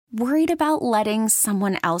Worried about letting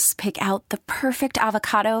someone else pick out the perfect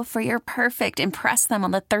avocado for your perfect impress them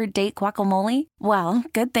on the third date guacamole? Well,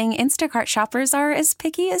 good thing Instacart shoppers are as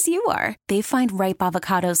picky as you are. They find ripe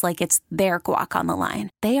avocados like it's their guac on the line.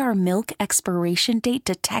 They are milk expiration date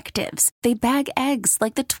detectives. They bag eggs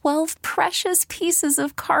like the 12 precious pieces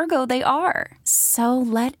of cargo they are. So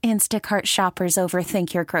let Instacart shoppers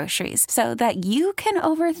overthink your groceries so that you can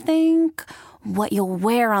overthink what you'll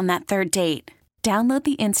wear on that third date. Download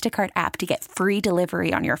the Instacart app to get free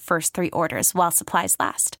delivery on your first 3 orders while supplies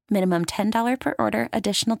last. Minimum $10 per order.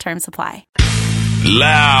 Additional terms apply.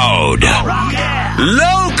 Loud.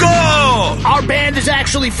 Local. Our band is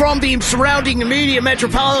actually from the surrounding immediate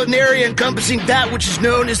metropolitan area encompassing that which is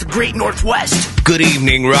known as the Great Northwest. Good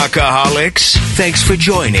evening, Rockaholics. Thanks for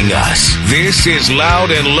joining us. This is Loud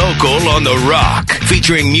and Local on The Rock,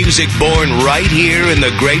 featuring music born right here in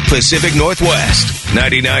the Great Pacific Northwest.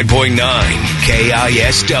 99.9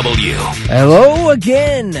 KISW. Hello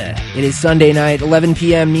again. It is Sunday night, 11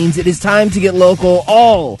 p.m. means it is time to get local,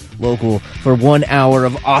 all local, for 1 hour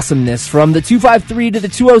of awesomeness from the 253 to the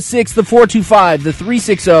 206, the 425, the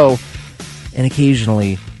 360, and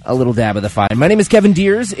occasionally a little dab of the 5. My name is Kevin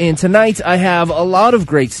Deers, and tonight I have a lot of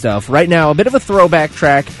great stuff. Right now, a bit of a throwback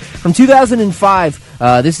track from 2005.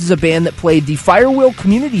 This is a band that played the Firewheel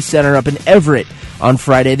Community Center up in Everett on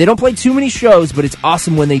Friday. They don't play too many shows, but it's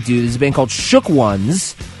awesome when they do. This is a band called Shook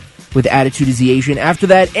Ones with Attitude is the Asian. After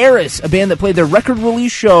that, Eris, a band that played their record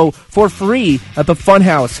release show for free at the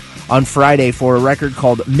Funhouse on Friday for a record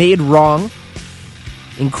called Made Wrong.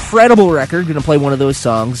 Incredible record. Going to play one of those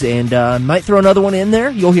songs, and might throw another one in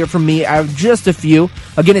there. You'll hear from me. I have just a few.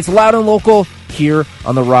 Again, it's Loud and Local here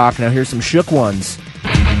on The Rock. Now here's some Shook Ones.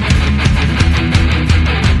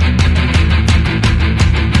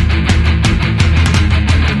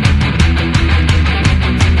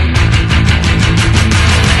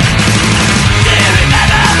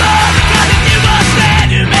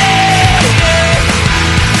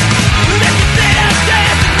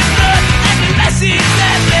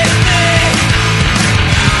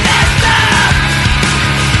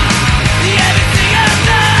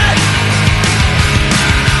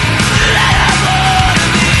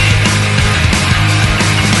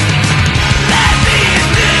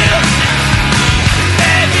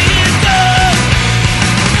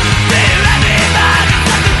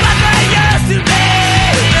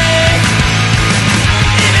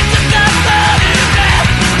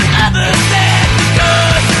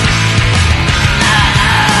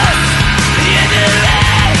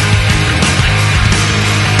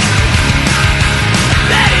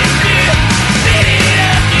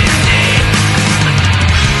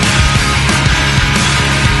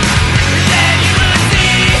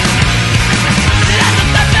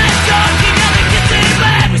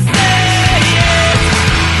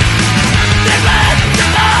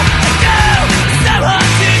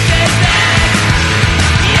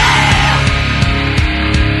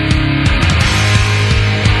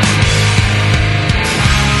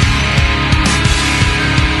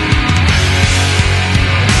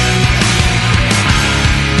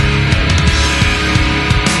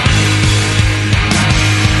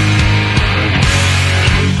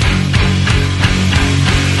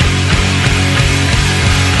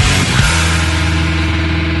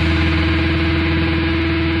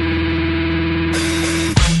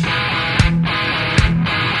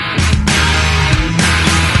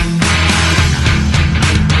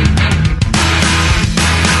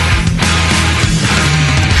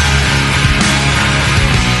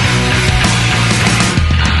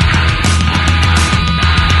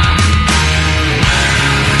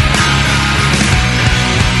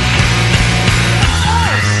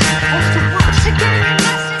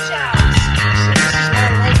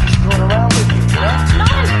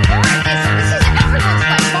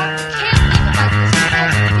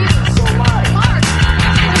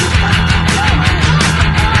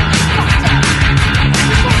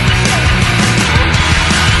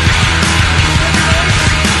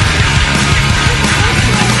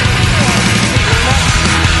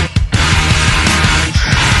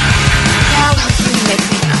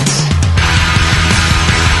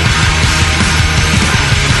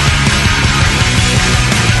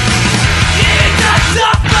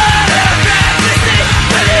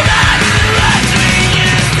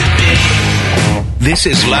 This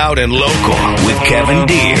is Loud and Local with Kevin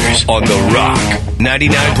Deers on The Rock,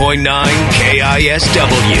 99.9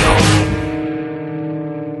 KISW.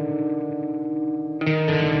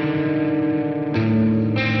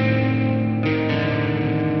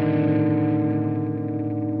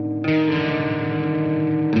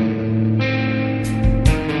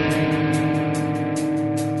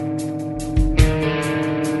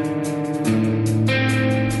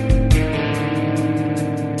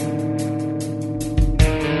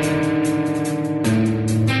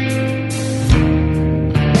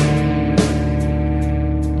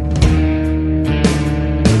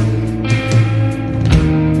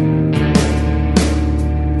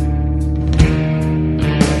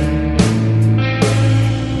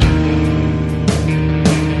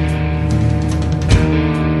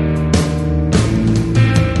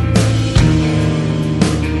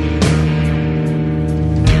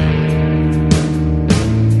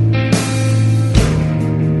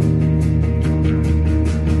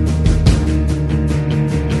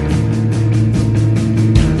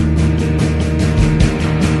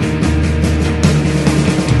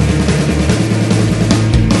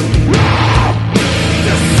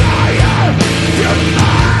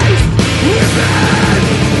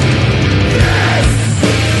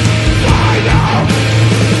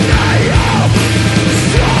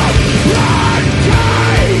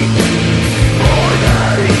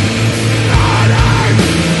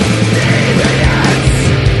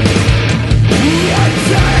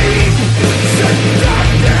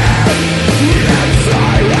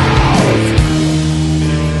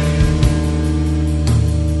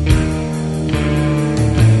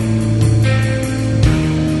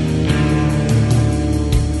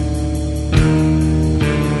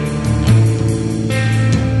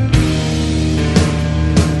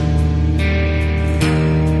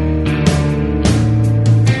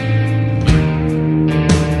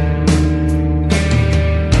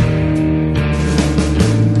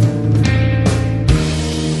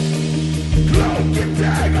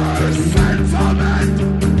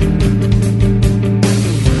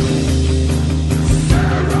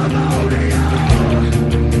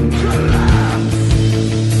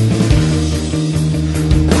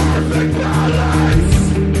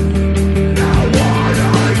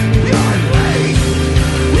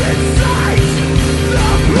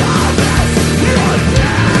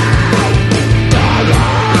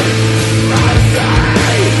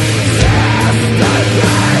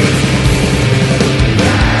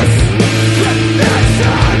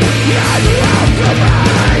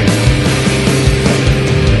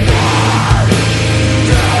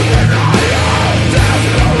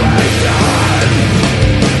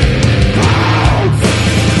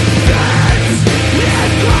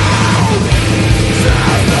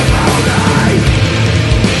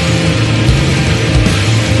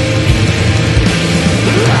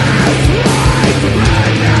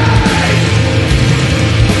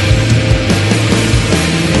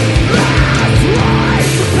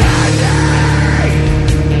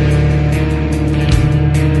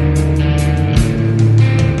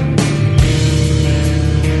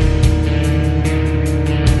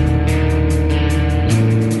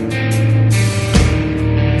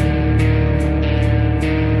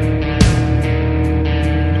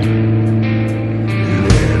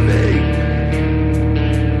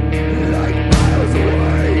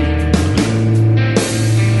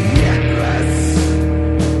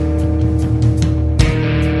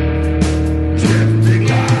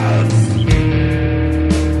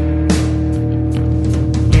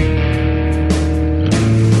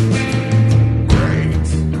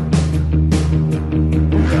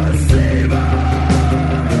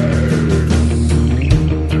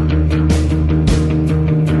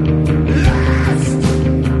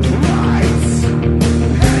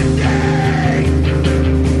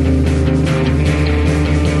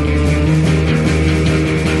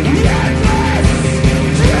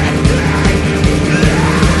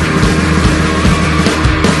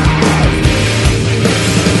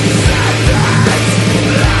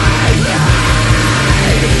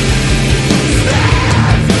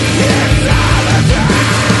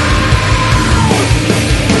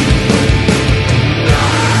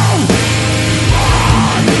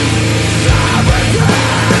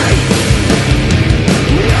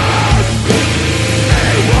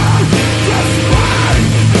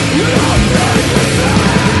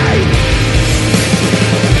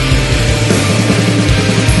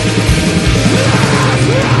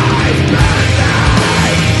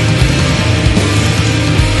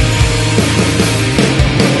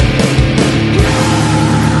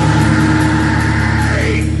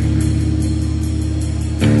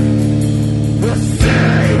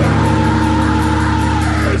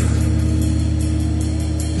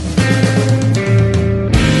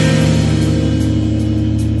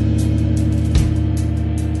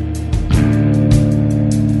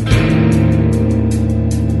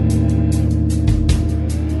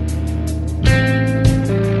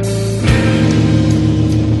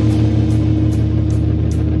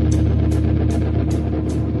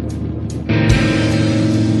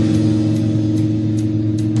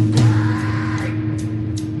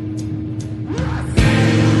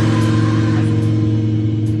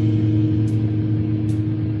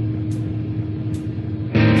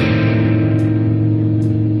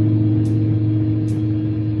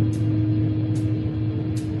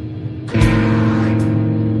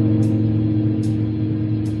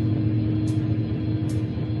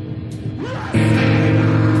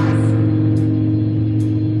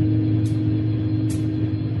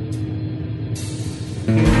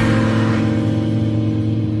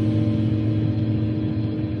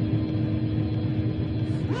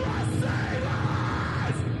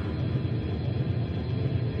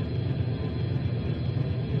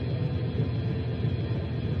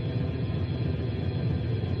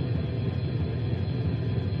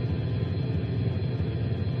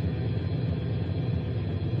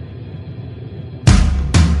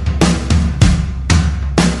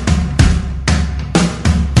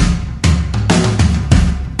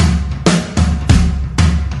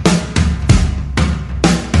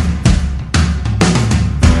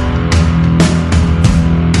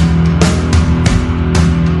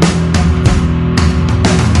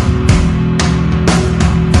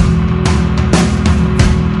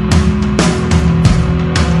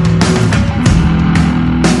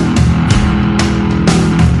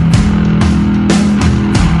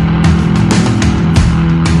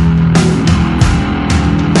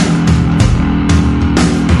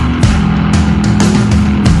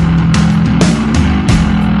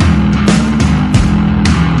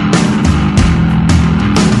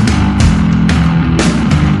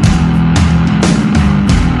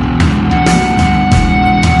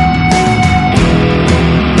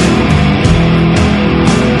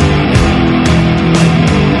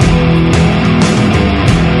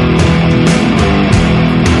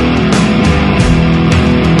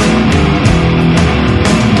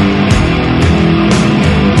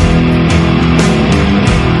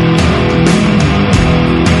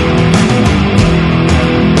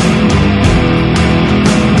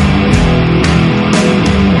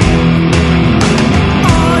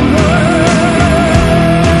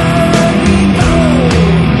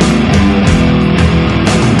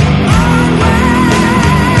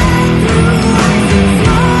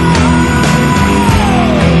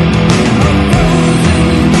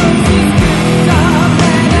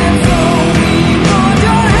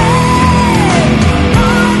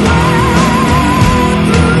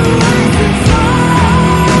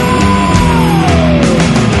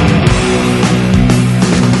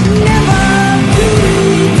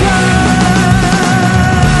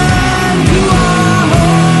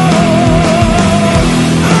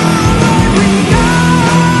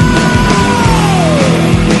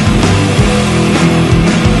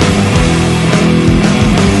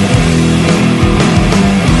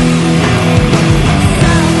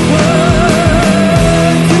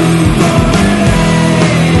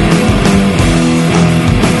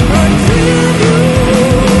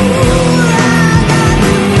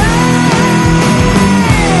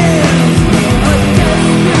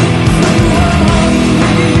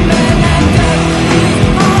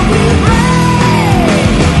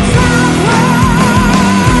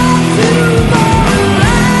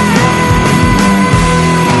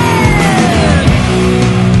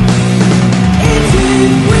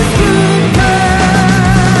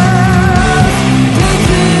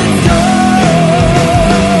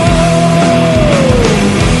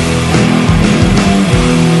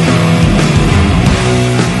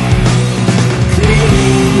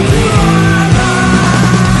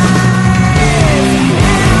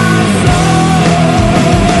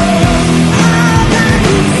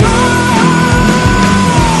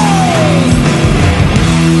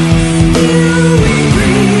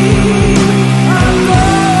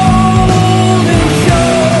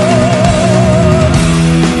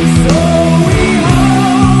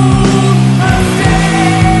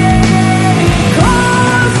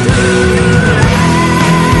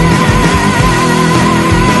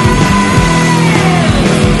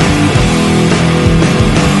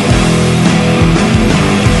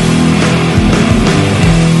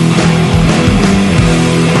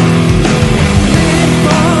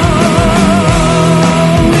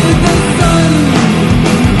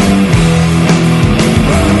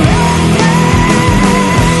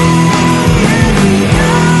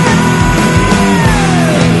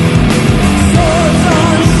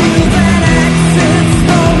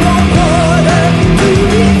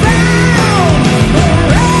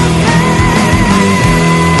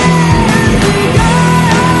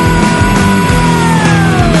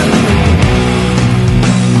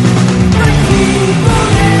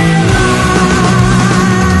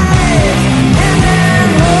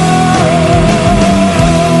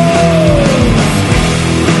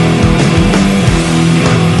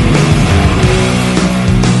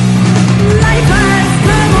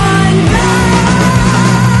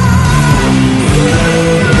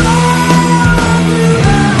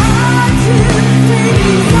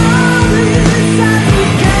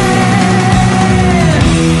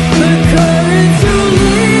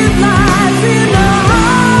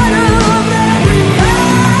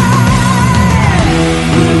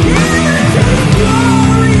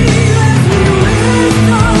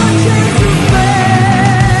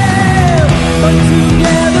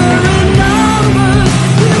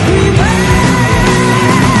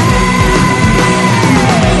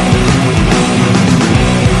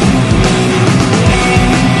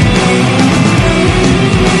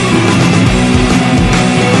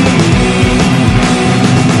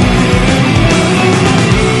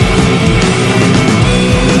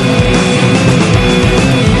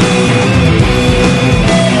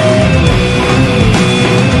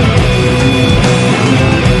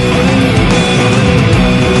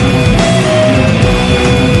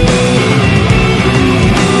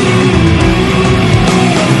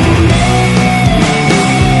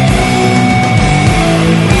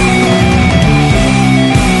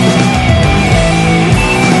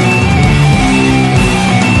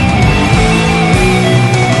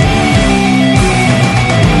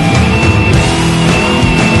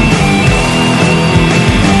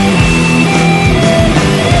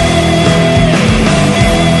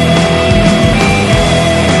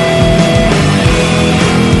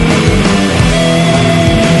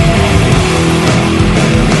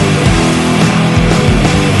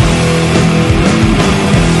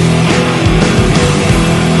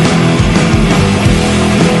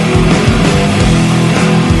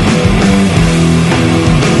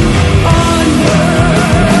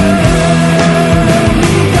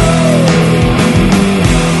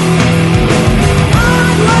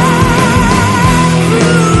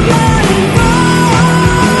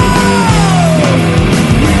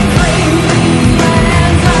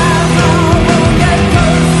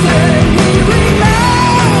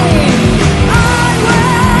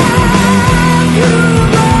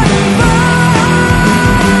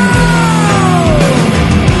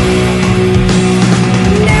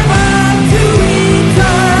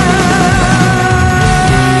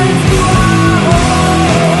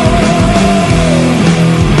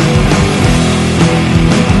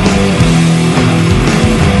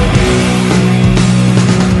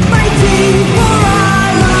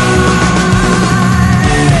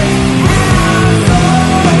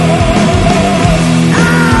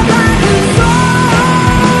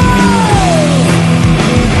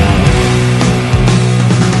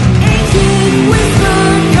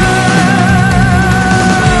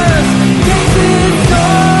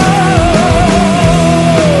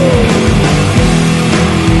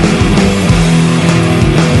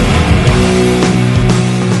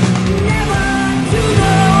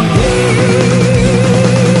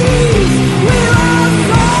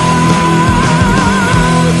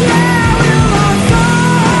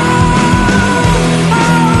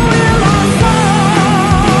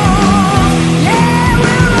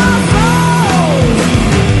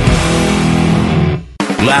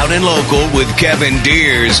 Loud and Local with Kevin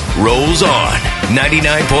Deers rolls on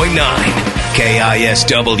 99.9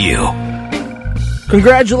 KISW.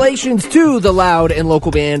 Congratulations to the Loud and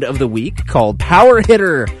Local band of the week called Power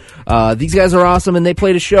Hitter. These guys are awesome, and they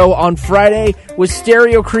played a show on Friday with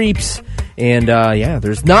Stereo Creeps. And,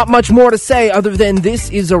 there's not much more to say other than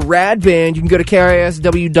this is a rad band. You can go to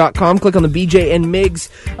KISW.com, click on the BJ and Migs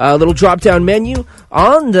little drop-down menu.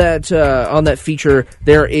 On that feature,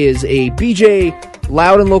 there is a BJ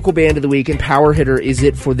Loud and Local Band of the Week, and Power Hitter is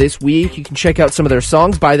it for this week. You can check out some of their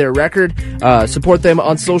songs, buy their record, support them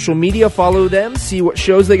on social media, follow them, see what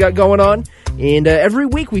shows they got going on. And every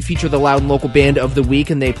week we feature the Loud and Local Band of the Week,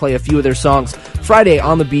 and they play a few of their songs Friday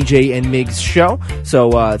on the BJ and Migs show.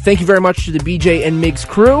 So thank you very much to the BJ and Migs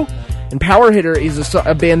crew. And Power Hitter is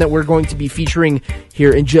a band that we're going to be featuring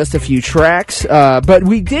here in just a few tracks. But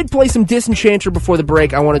we did play some Disenchanter before the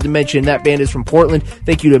break. I wanted to mention that band is from Portland.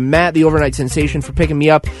 Thank you to Matt, the Overnight Sensation, for picking me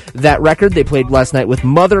up that record. They played last night with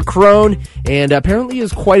Mother Crone, and apparently it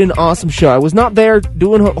was quite an awesome show. I was not there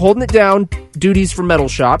holding it down, duties for Metal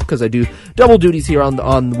Shop, because I do double duties here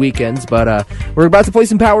on weekends. But we're about to play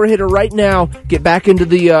some Power Hitter right now. Get back into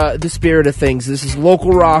the spirit of things. This is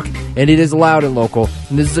local rock, and it is Loud and Local.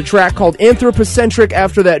 And this is a track called Anthropocentric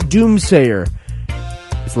after that Doomsayer.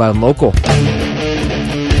 It's Loud and Local.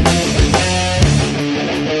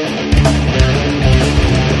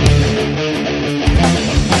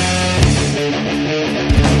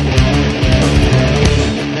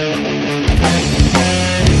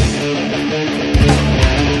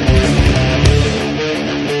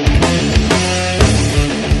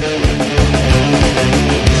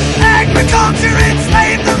 Agriculture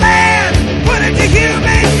enslaved the land, put it to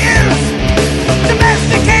human use.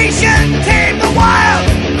 Domestication tamed the wild,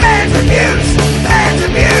 man's abuse.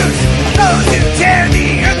 Those who tear the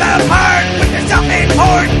earth apart with their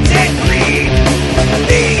self-importance greed.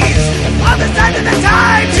 These are the signs of the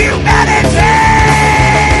times, humanity.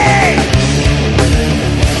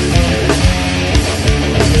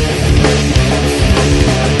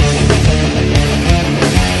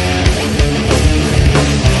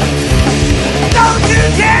 Those who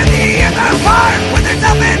tear the earth apart with their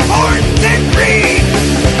self-importance and greed.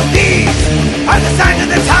 These are the signs of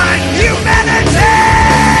the time, humanity.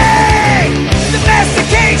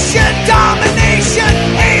 Domestication, domination,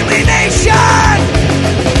 alienation.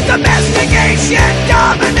 Domestication,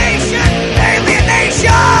 domination,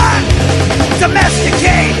 alienation.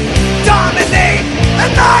 Domesticate, dominate,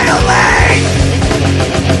 annihilate.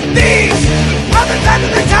 These are the signs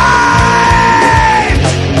of the times.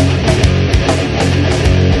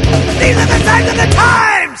 These are the signs of the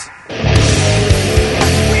times.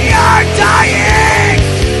 We are dying.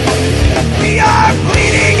 We are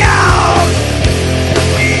bleeding out.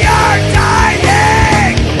 We are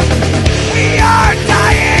dying. We are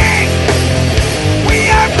dying. We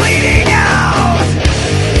are bleeding out.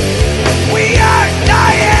 We are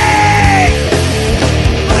dying.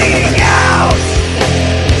 Bleeding out.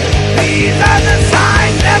 These are the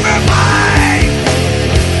signs, never mind.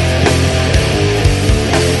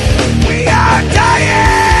 We are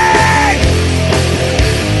dying.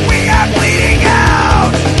 We are bleeding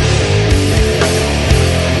out.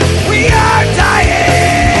 We are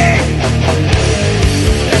dying.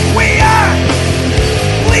 We are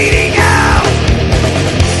bleeding out.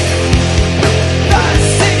 The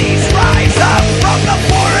cities rise up from the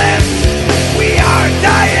forest. We are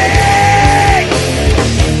dying.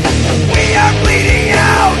 We are bleeding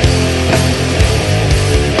out.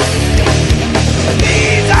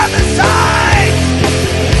 These are the signs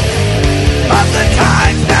of the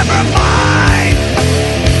times, never mind.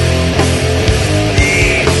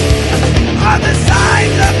 These are the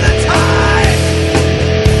signs of the times.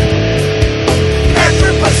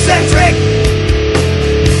 Anthropocentric.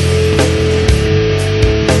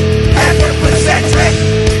 Anthropocentric.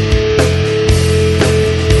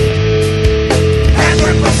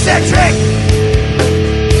 Anthropocentric.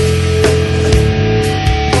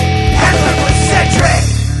 Anthropocentric.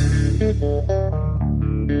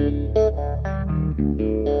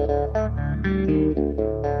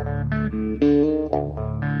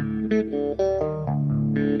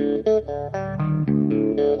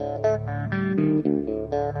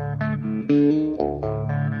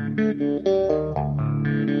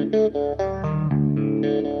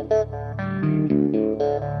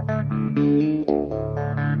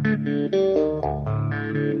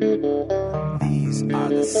 These are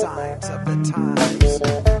the signs of the times.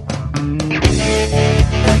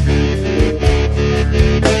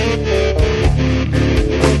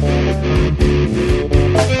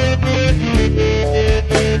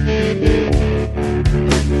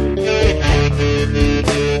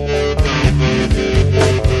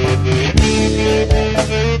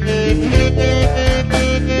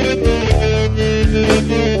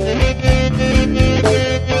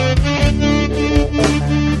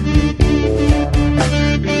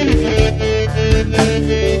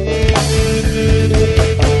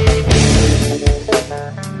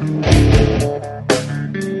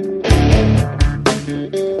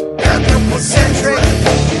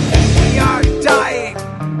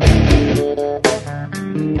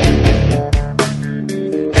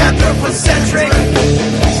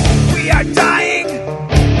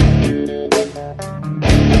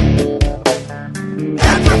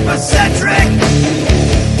 anthropocentric.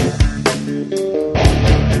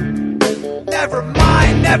 Never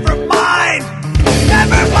mind, never mind,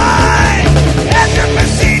 never mind.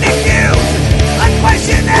 Anthropocenic you,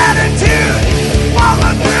 unquestioned attitude,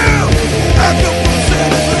 follow through.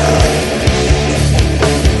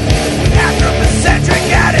 Anthropocentric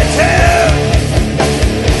attitude.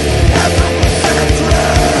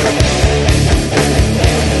 Anthropocentric.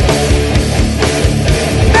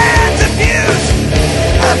 Man's abuse.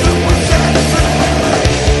 Anthropocentric.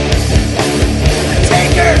 The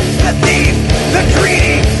taker, the thief, the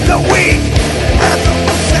greedy, the weak.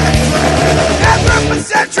 Anthropocentric.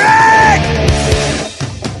 Anthropocentric.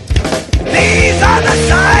 These are the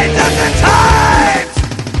signs of the times.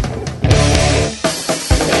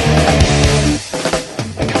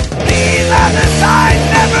 These are the signs.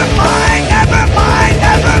 Never mind, never mind,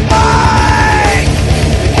 never mind.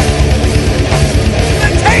 The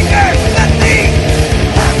taker, the thief,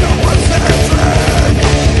 anthropocentric.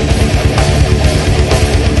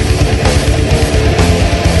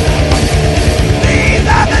 These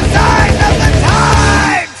are the signs of the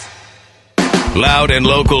times. Loud and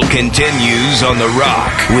Local continues on The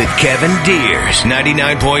Rock with Kevin Deers,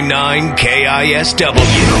 99.9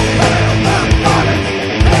 KISW.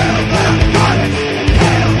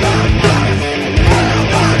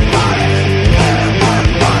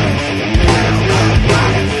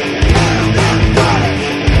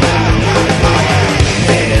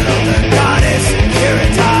 Hail the goddess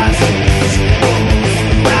Curitas, she rules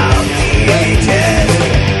throughout the ages,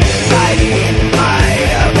 guiding by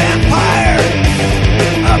a vampire,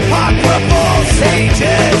 apocryphal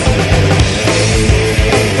sages.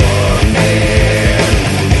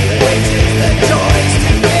 Which is the choice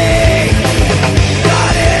to make?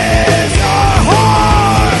 Goddess or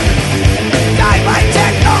whore? Die by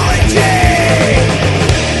technology.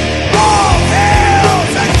 All hail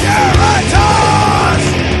Securitas!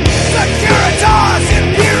 Securitas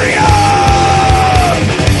Imperium!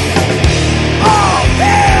 All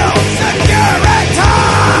hail Securitas!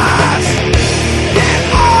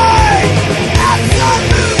 And I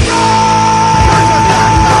absolute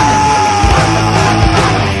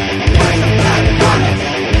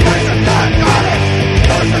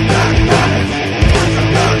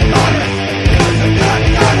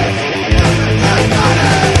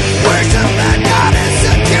Worship the goddess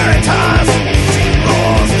Securitas. She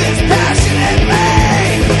rules this passionately.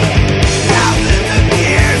 Thousands of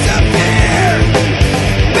years of fear.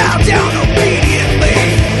 Bow down obediently.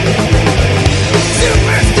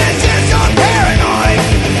 Superstitious or paranoid.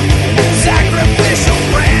 Sacrificial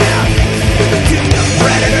ram. To the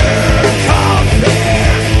predator come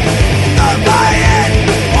fear. The lion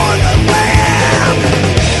or the lamb.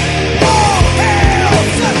 All hail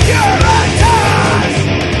Securitas!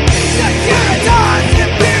 Securitas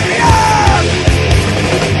Imperium!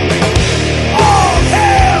 All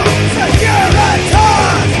hail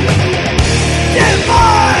Securitas!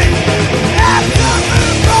 Divine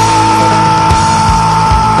Absolute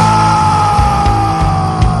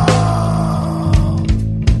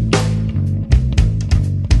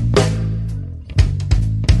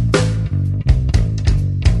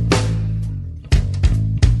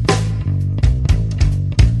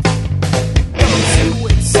Those who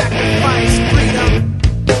would sacrifice freedom,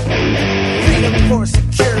 freedom for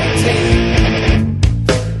security.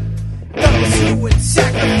 Those who would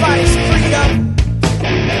sacrifice freedom,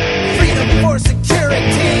 freedom for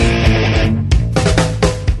security.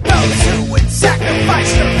 Those who would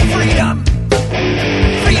sacrifice your freedom,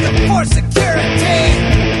 freedom for security.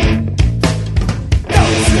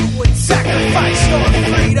 Those who would sacrifice your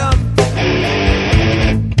freedom.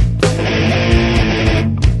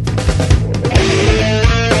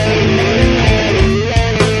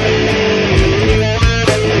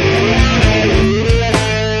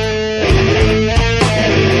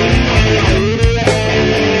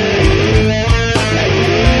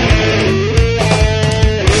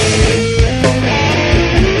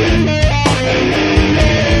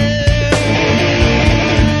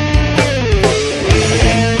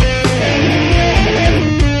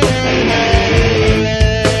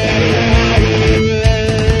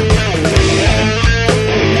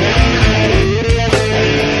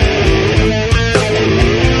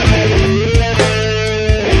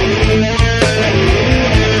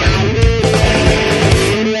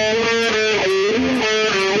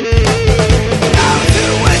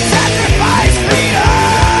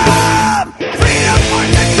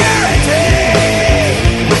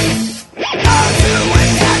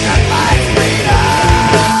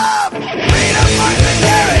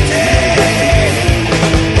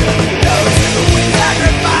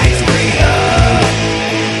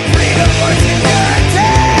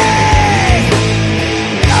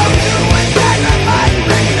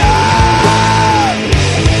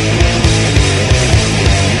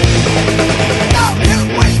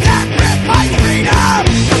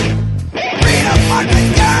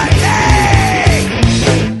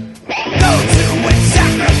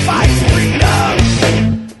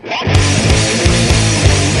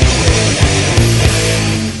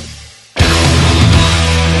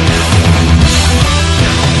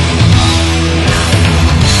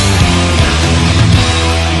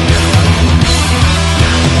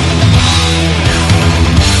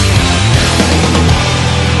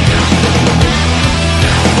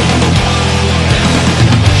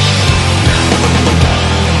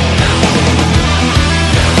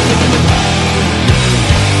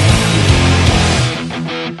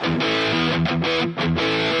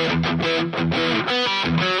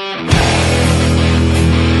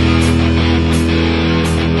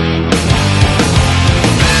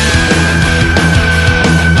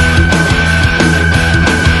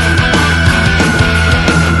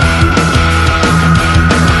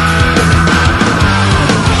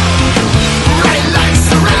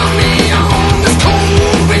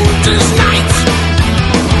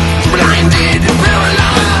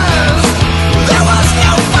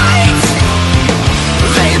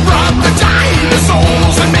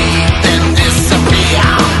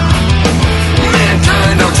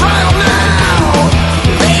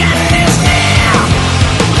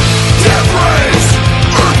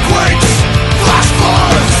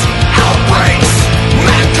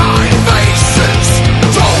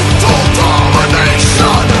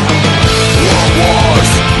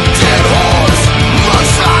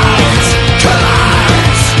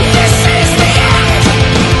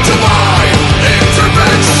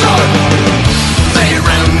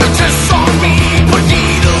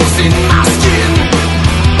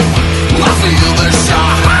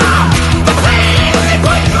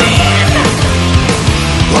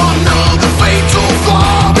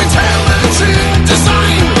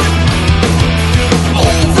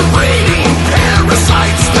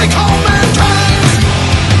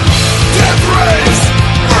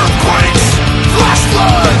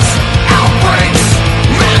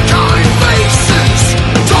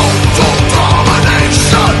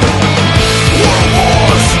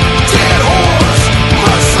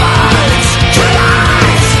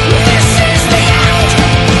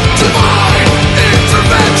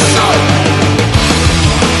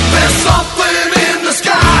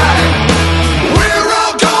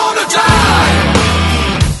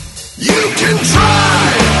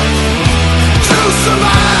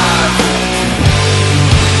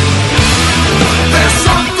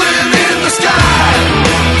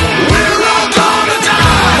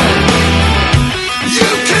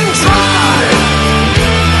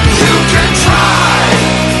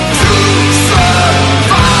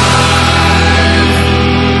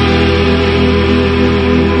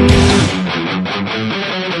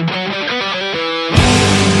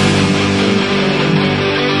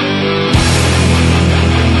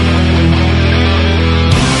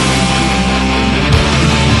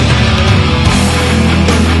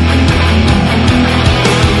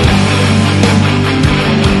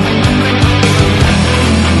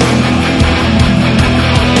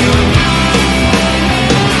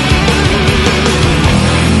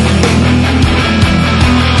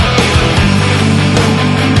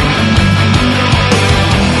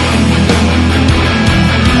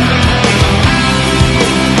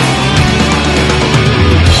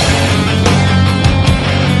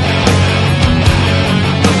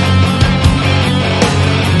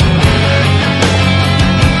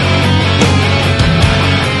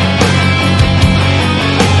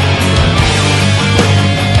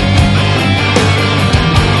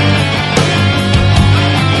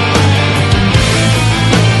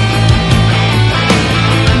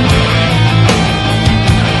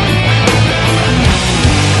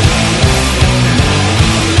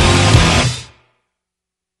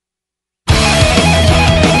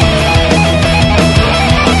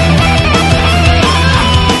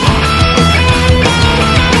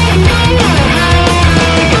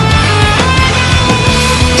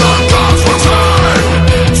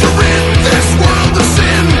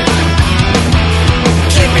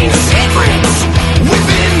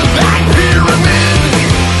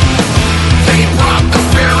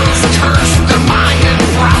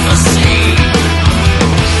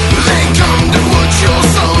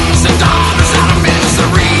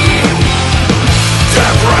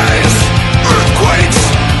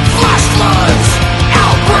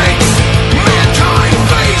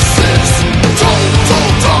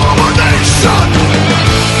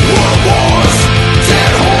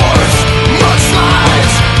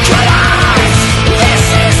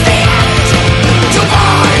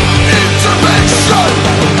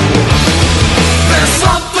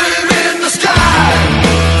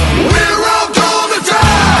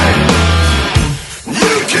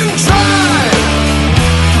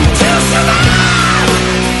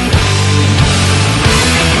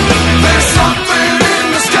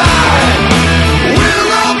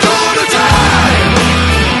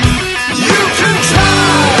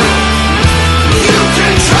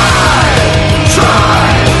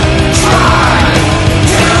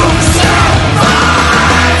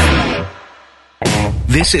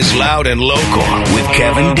 This is Loud and Local with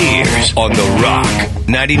Kevin Deers on The Rock,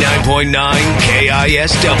 99.9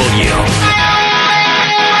 KISW.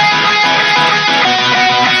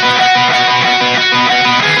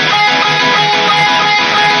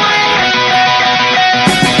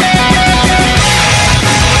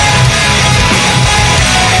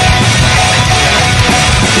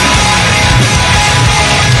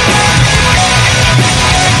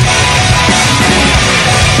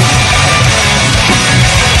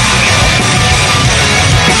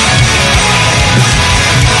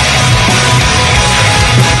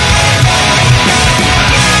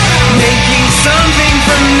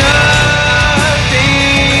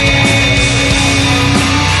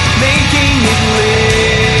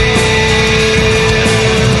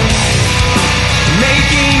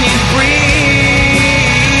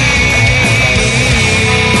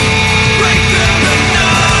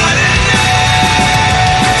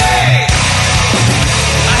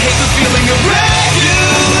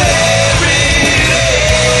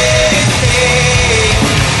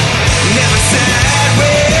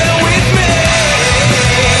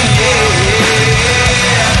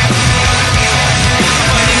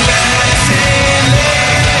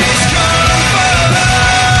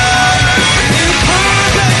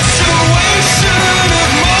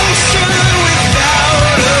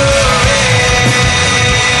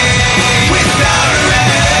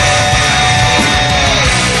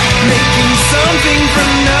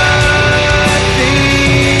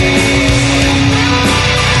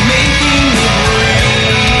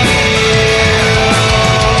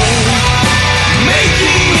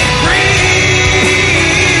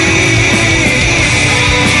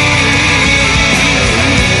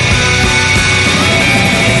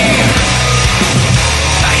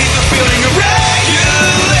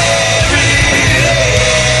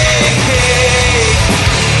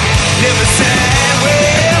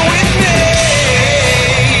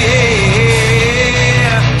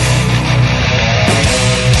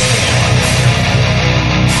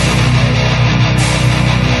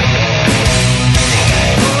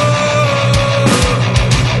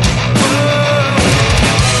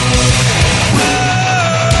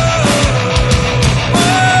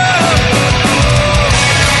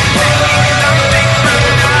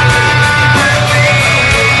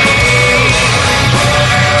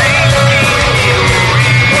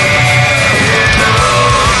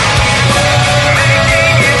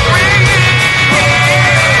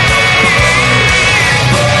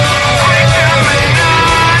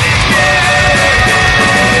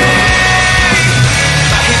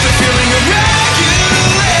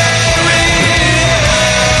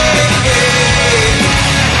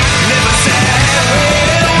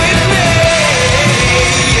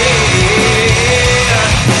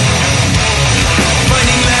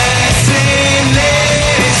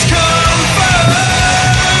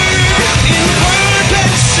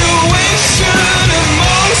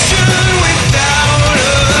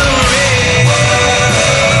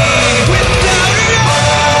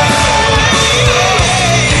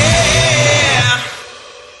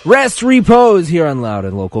 Rest Repose here on Loud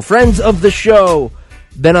and Local. Friends of the show,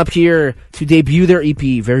 been up here to debut their EP.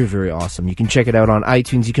 Very, very awesome. You can check it out on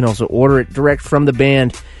iTunes. You can also order it direct from the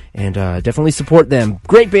band, and definitely support them.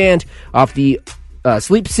 Great band. Off the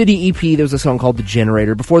Sleep City EP, there was a song called The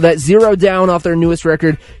Generator. Before that, Zero Down off their newest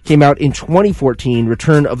record came out in 2014,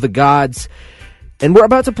 Return of the Gods. And we're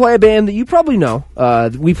about to play a band that you probably know.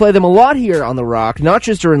 We play them a lot here on The Rock, not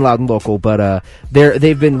just during Loud and Local, but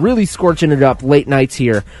they've been really scorching it up late nights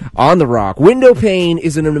here on The Rock. Windowpane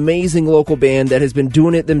is an amazing local band that has been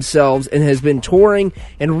doing it themselves and has been touring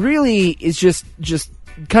and really is just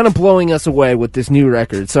kind of blowing us away with this new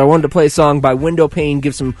record. So I wanted to play a song by Windowpane,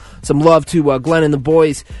 give some love to Glenn and the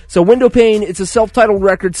boys. So Windowpane, it's a self-titled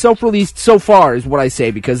record, self-released so far is what I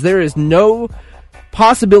say, because there is no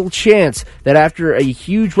possible chance that after a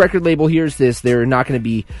huge record label hears this, they're not going to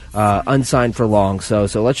be unsigned for long. So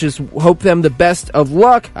let's just hope them the best of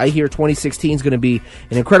luck. I hear 2016 is going to be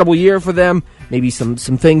an incredible year for them. Maybe some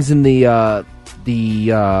things in the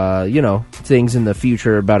things in the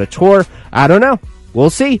future about a tour. I don't know. We'll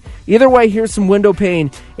see. Either way, here's some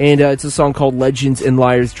Windowpane, and it's a song called Legends and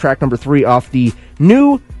Liars, track number 3 off the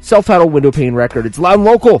new self-titled Windowpane record. It's Loud and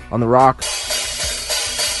Local on The Rock.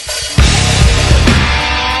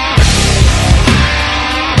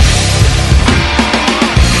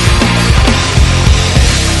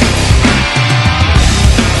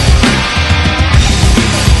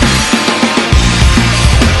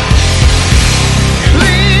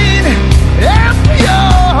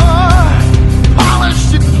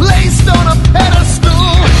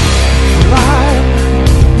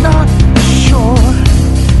 Not sure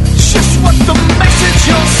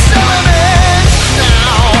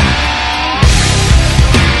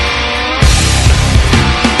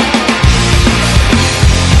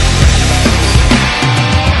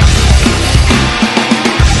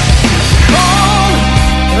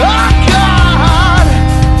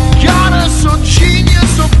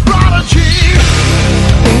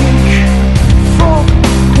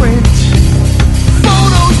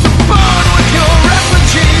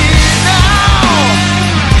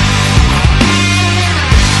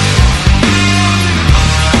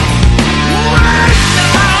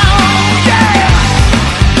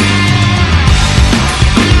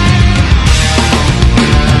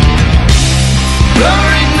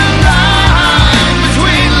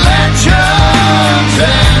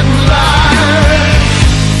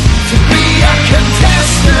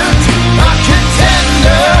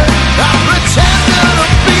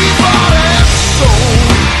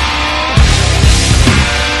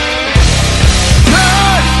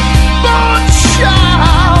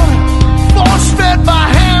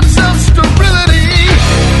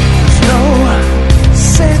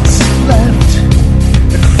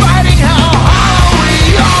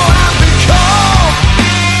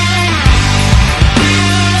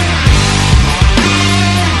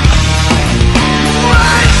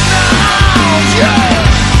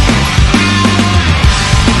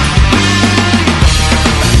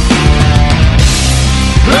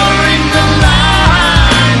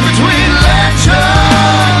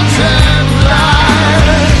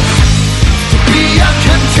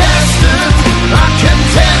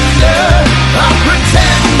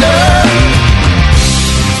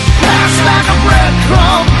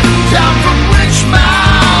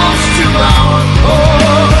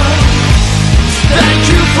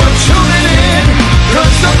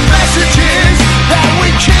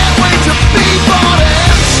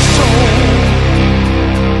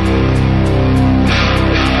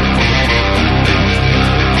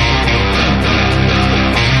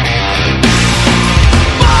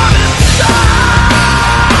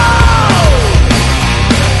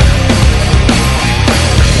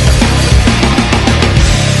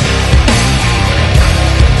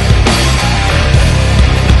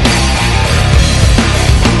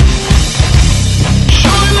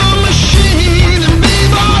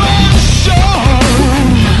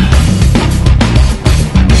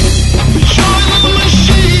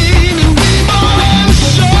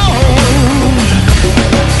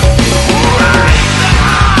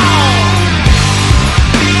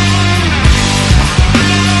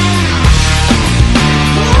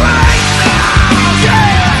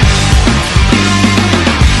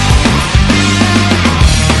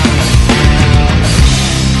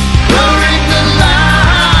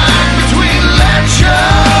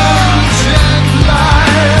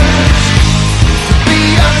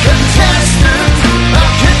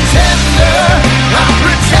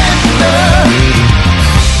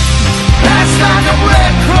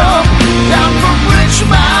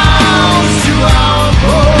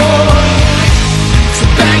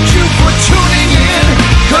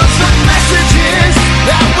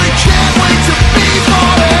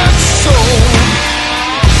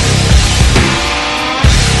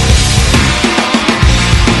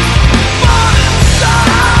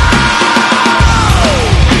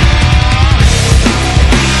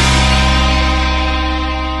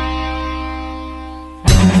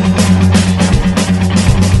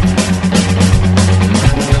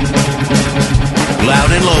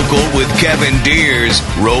Kevin Deers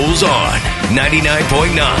rolls on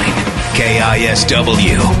 99.9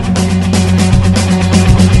 KISW.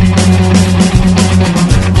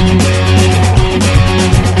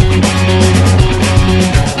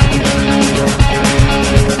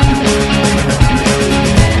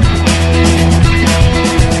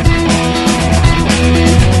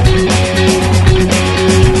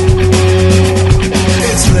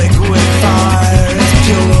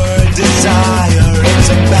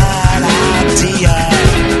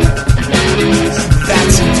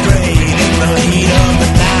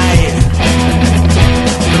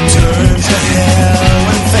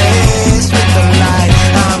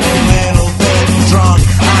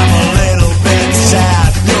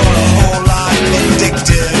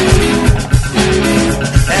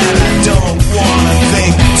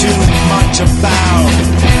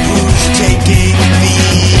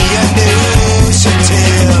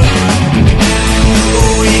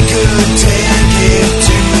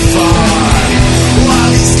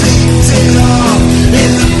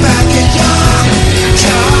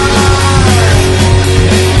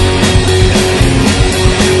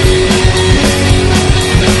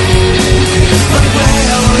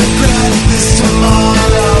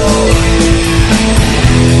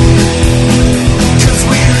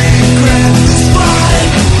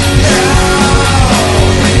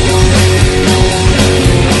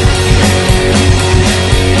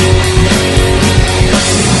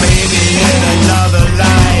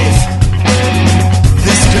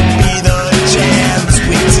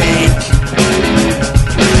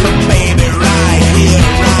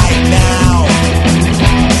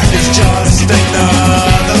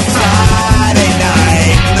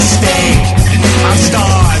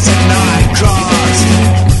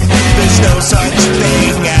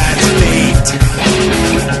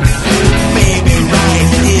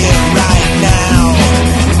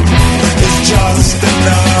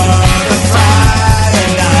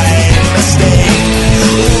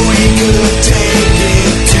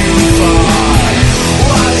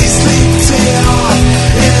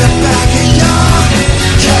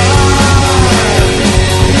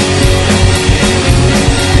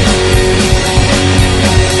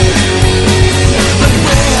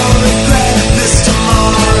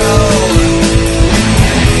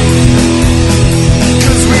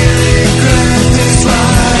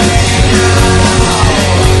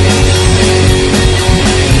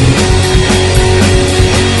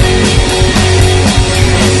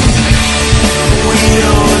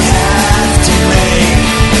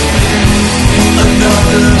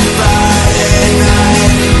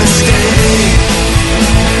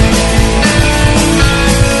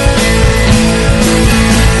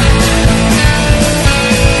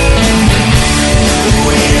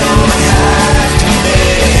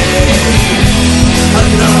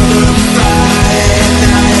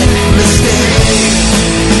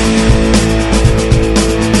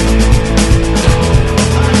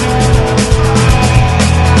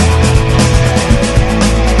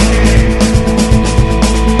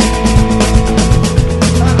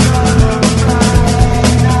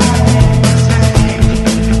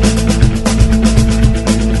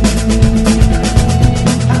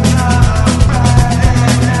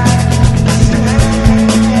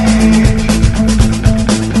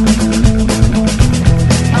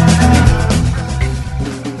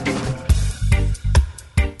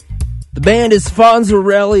 The band is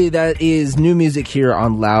Fonzarelli. That is new music here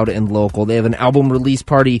on Loud and Local. They have an album release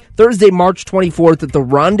party Thursday, March 24th at the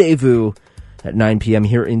Rendezvous at 9 p.m.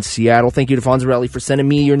 here in Seattle. Thank you to Fonzarelli for sending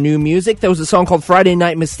me your new music. That was a song called Friday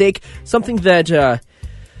Night Mistake, something that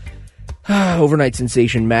overnight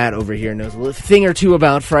sensation Matt over here knows a thing or two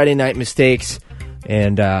about Friday night mistakes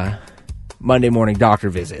and Monday morning doctor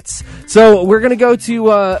visits. So we're going to go to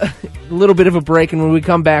a little bit of a break, and when we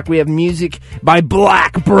come back, we have music by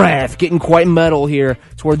Black Breath, getting quite metal here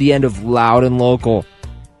toward the end of Loud and Local.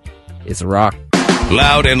 It's a rock.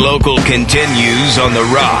 Loud and Local continues on The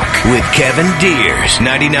Rock with Kevin Deers,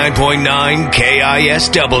 99.9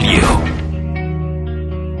 KISW.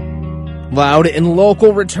 Loud and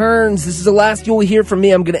Local returns. This is the last you'll hear from me.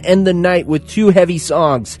 I'm going to end the night with two heavy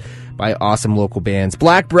songs by awesome local bands.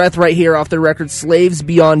 Black Breath right here off their record Slaves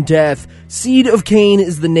Beyond Death. Seed of Cain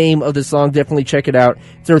is the name of the song. Definitely check it out.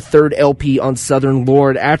 It's their third LP on Southern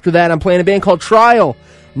Lord. After that, I'm playing a band called Trial.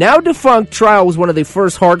 Now defunct, Trial was one of the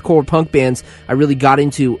first hardcore punk bands I really got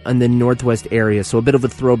into in the Northwest area, so a bit of a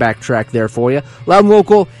throwback track there for you. Loud and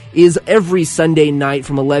Local is every Sunday night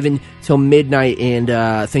from 11 till midnight,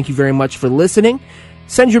 and thank you very much for listening.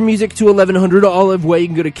 Send your music to 1100 Olive Way. You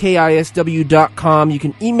can go to KISW.com. You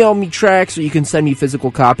can email me tracks or you can send me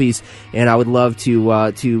physical copies. And I would love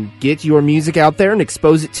to get your music out there and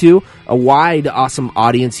expose it to a wide, awesome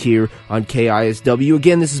audience here on KISW.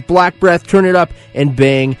 Again, this is Black Breath. Turn it up and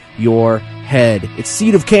bang your head. It's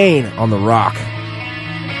Seed of Cain on The Rock. Tell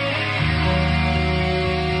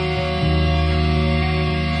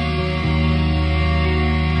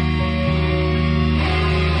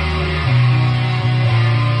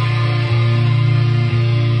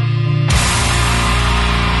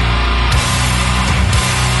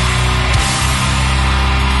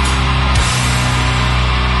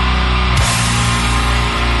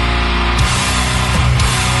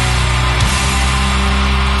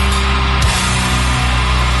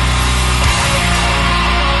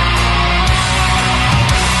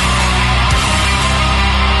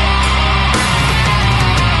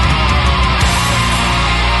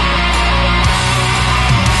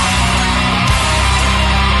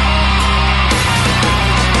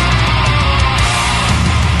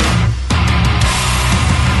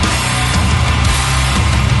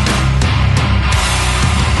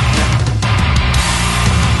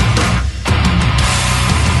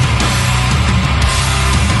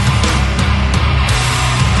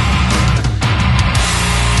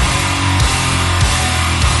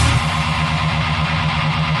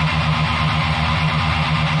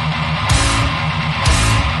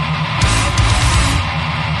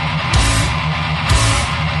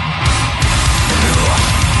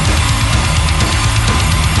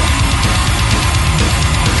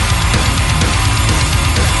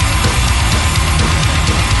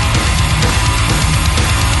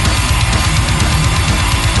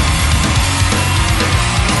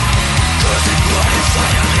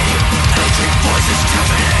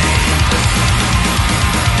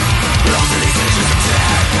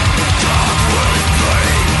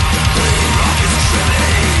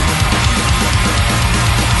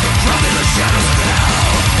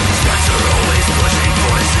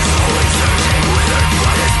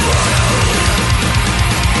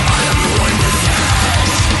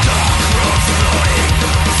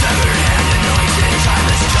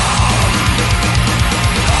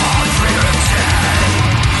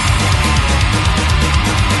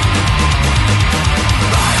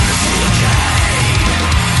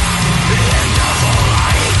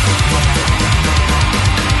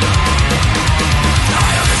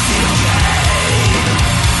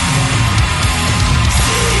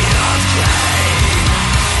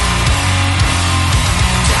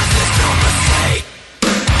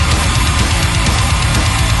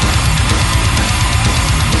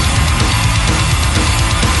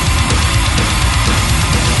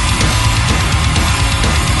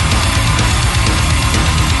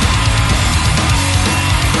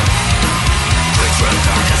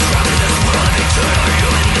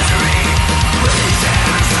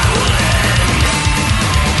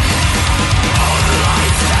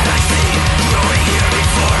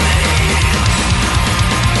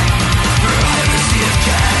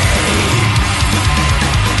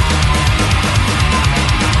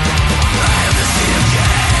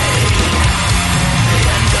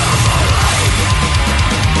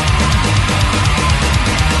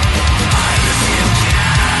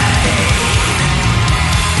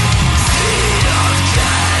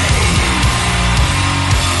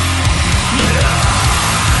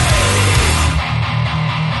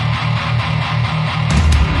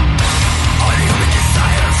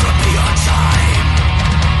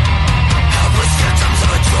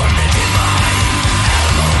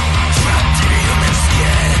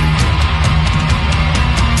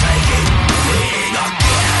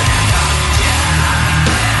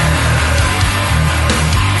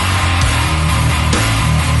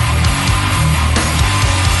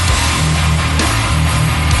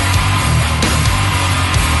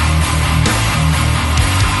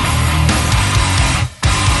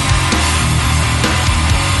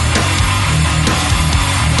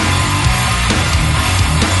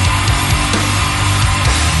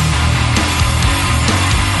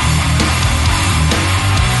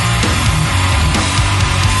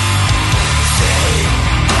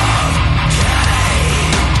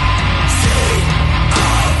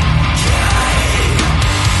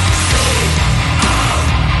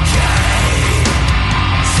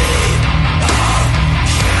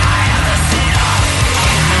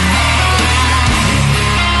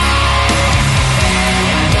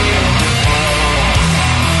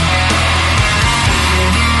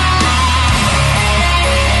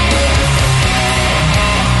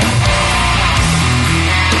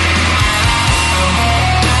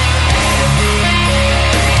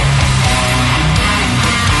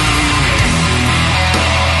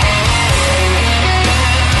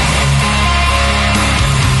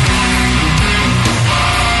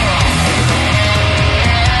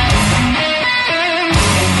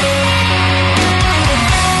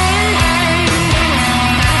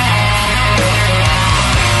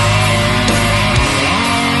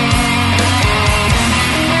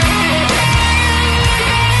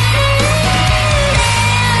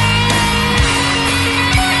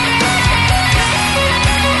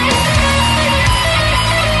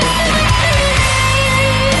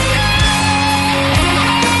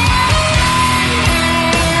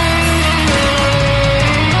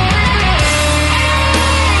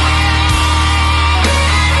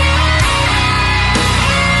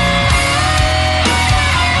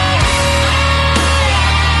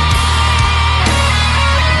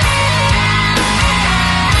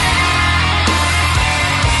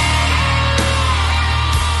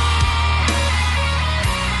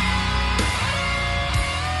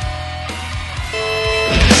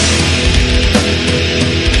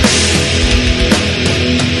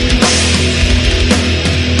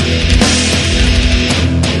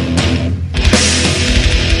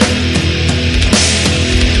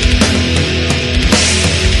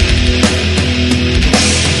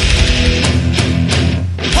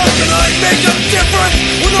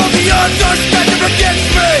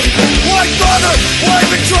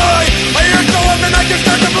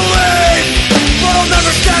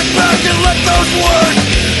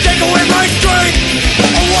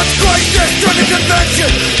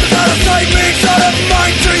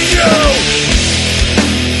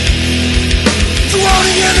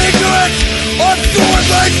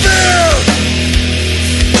like fear.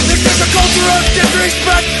 This is a culture of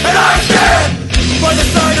disrespect, and I stand by the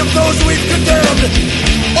side of those we've condemned.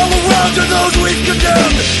 All around are those we've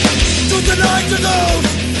condemned. To deny to those,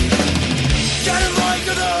 get in line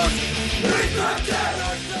to those. We've condemned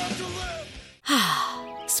ourselves to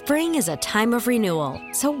live. Spring is a time of renewal,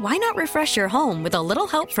 so why not refresh your home with a little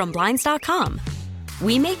help from Blinds.com?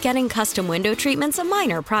 We make getting custom window treatments a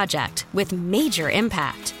minor project with major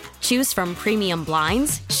impact. Choose from premium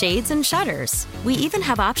blinds, shades, and shutters. We even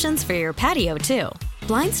have options for your patio, too.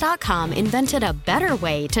 Blinds.com invented a better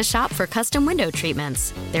way to shop for custom window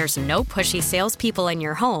treatments. There's no pushy salespeople in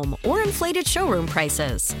your home or inflated showroom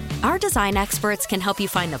prices. Our design experts can help you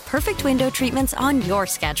find the perfect window treatments on your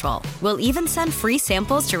schedule. We'll even send free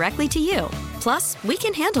samples directly to you. Plus, we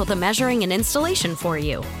can handle the measuring and installation for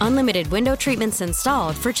you. Unlimited window treatments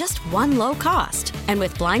installed for just one low cost. And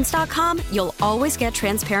with Blinds.com, you'll always get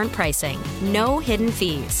transparent pricing. No hidden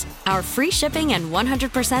fees. Our free shipping and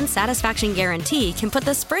 100% satisfaction guarantee can put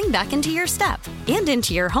the spring back into your step and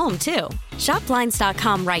into your home, too. Shop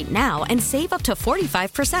Blinds.com right now and save up to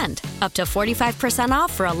 45%. Up to 45%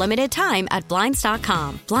 off for a limited time at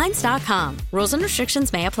Blinds.com. Blinds.com. Rules and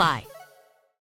restrictions may apply.